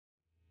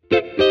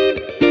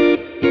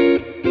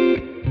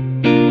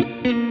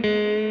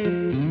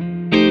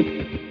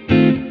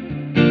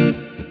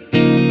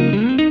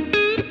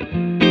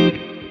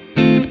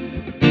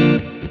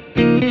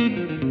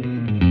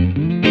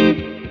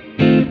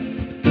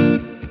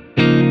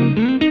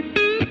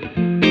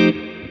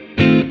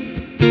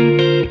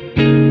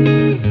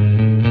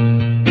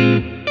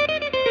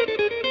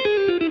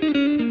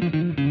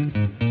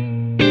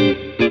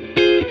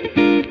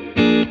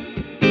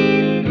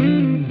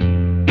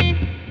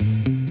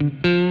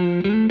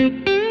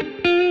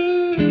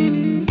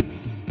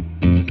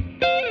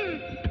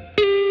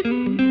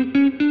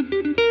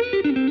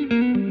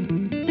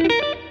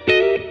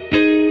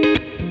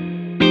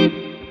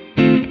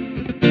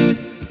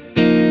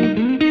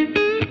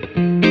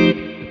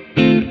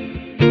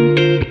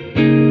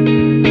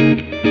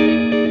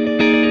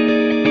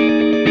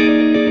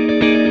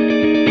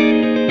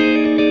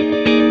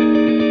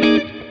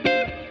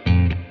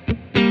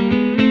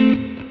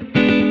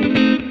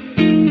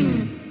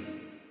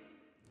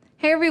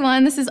Hey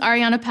everyone, this is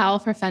Ariana Powell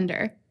for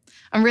Fender.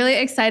 I'm really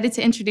excited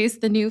to introduce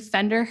the new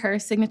Fender H.E.R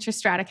Signature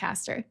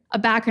Stratocaster, a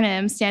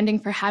backronym standing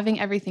for Having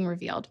Everything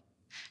Revealed.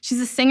 She's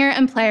a singer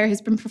and player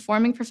who's been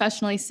performing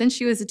professionally since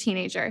she was a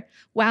teenager,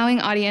 wowing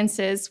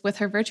audiences with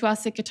her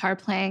virtuosic guitar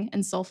playing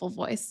and soulful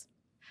voice.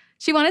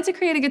 She wanted to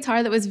create a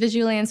guitar that was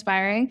visually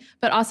inspiring,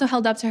 but also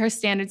held up to her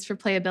standards for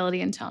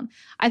playability and tone.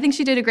 I think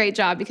she did a great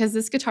job because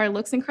this guitar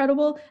looks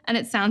incredible and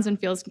it sounds and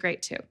feels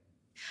great too.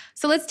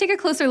 So let's take a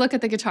closer look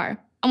at the guitar.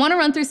 I want to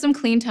run through some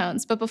clean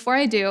tones, but before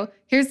I do,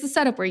 here's the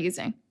setup we're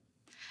using.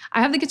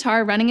 I have the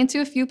guitar running into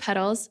a few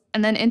pedals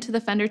and then into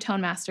the Fender Tone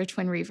Master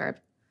Twin Reverb.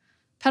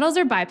 Pedals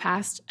are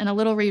bypassed and a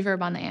little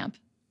reverb on the amp.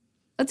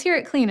 Let's hear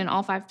it clean in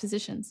all 5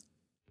 positions.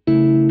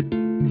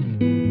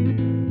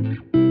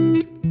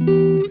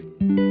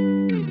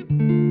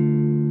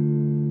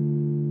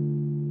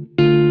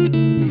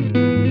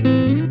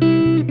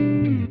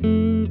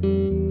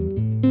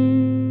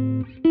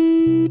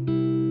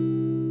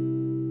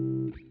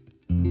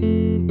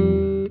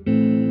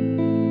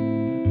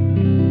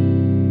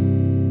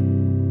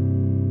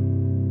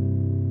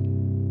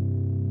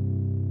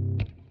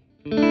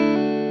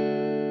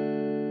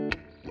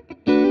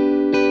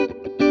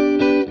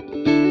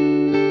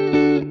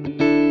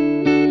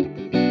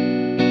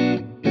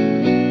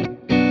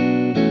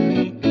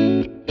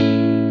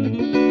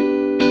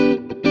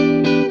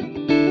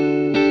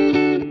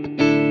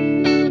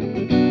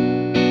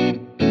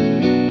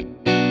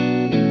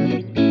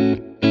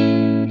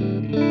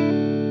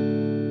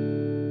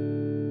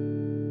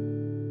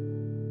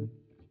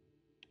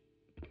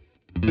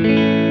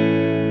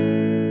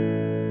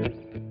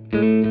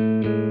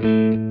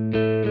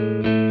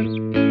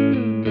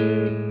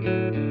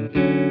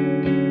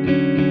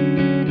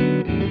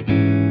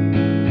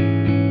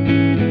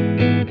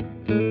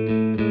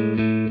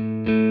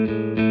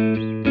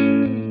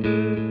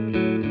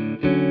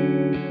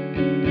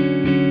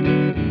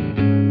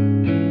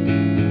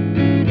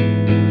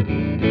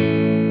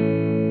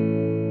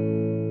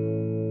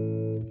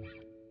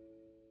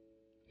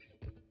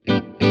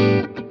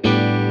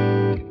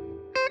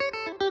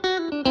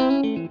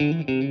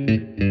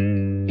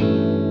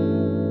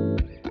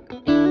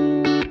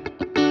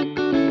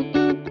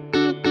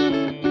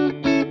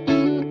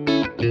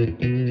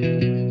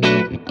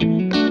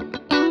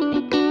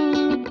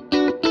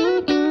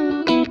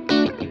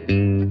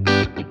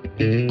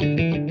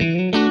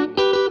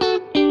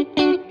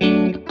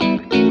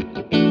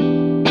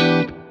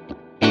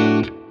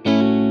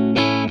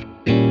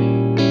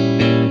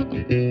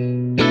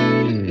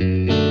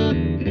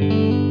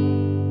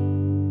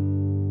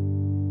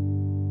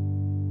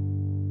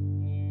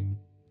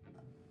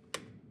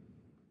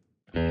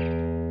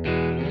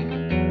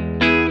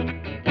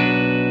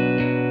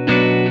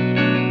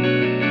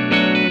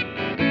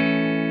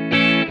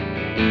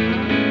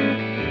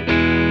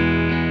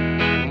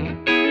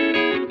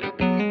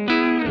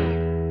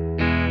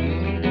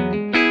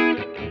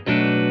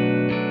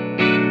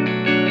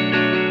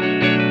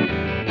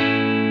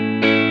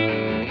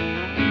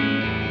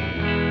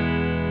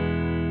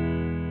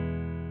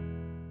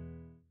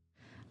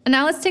 And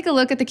now let's take a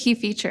look at the key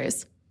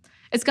features.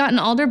 It's got an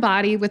alder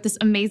body with this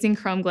amazing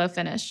chrome glow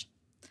finish.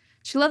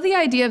 She loved the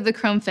idea of the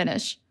chrome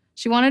finish.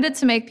 She wanted it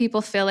to make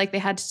people feel like they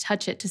had to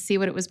touch it to see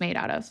what it was made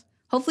out of.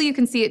 Hopefully you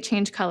can see it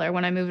change color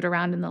when I move it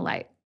around in the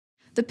light.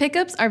 The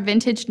pickups are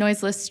vintage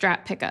noiseless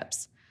Strat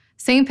pickups.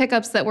 Same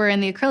pickups that were in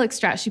the acrylic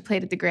Strat she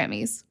played at the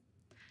Grammys.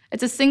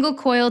 It's a single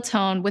coil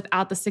tone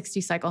without the 60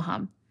 cycle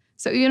hum.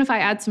 So even if I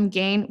add some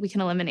gain, we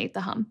can eliminate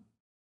the hum.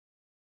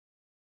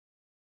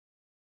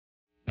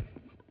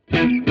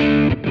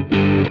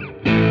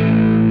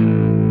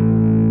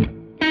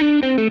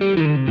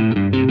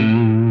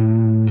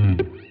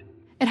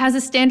 It has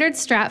a standard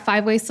Strat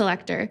 5-way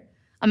selector,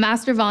 a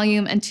master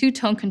volume, and 2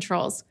 tone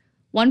controls,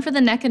 one for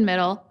the neck and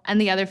middle, and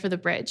the other for the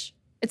bridge.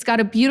 It's got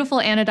a beautiful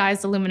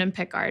anodized aluminum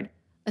pickguard,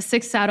 a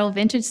 6-saddle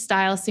vintage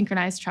style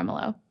synchronized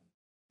tremolo.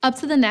 Up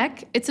to the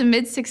neck, it's a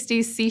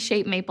mid-60s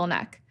C-shaped maple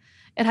neck.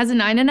 It has a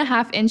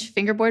 9.5-inch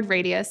fingerboard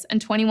radius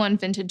and 21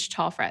 vintage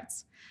tall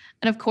frets.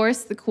 and of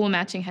course, the cool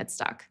matching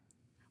headstock.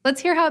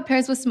 Let's hear how it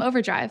pairs with some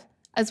overdrive,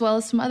 as well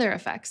as some other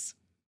effects.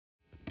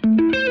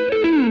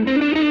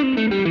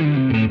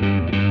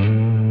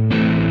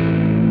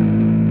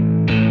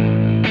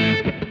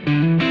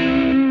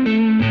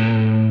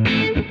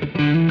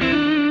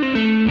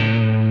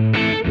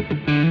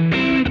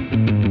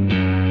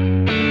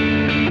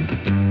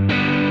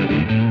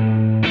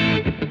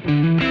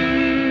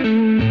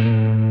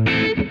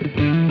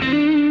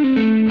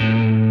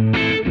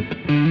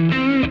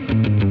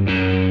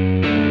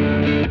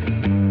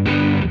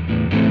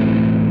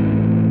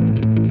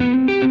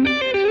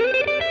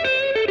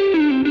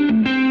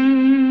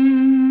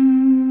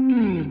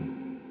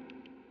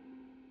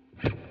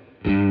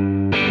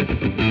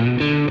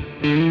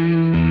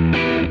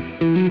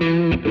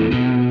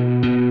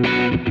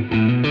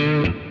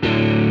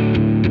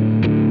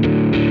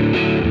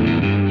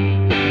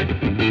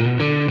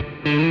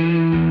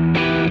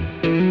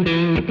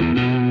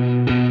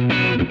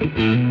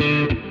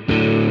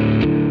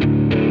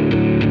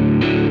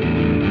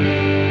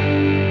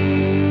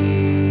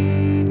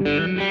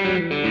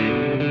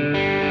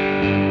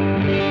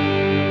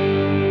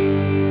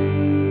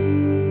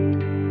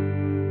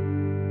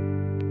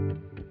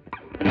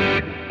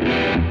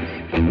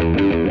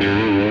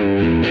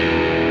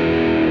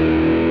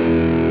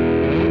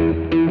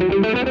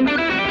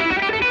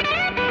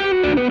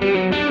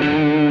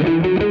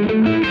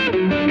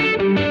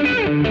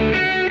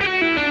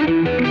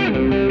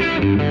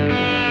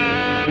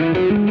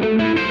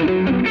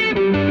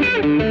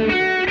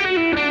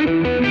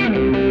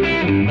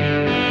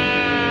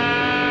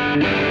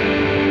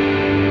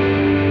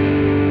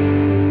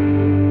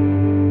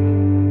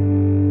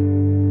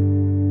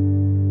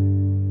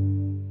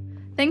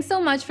 Thanks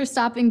so much for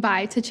stopping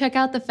by to check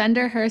out the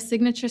Fender H.E.R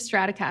Signature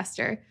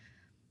Stratocaster.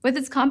 With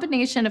its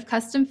combination of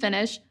custom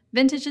finish,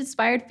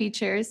 vintage-inspired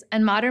features,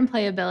 and modern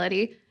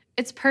playability,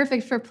 it's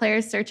perfect for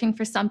players searching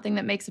for something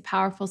that makes a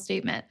powerful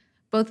statement,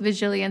 both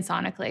visually and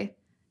sonically.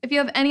 If you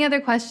have any other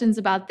questions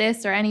about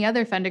this or any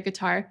other Fender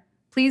guitar,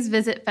 please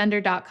visit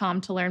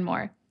fender.com to learn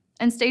more,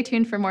 and stay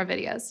tuned for more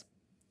videos.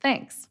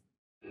 Thanks.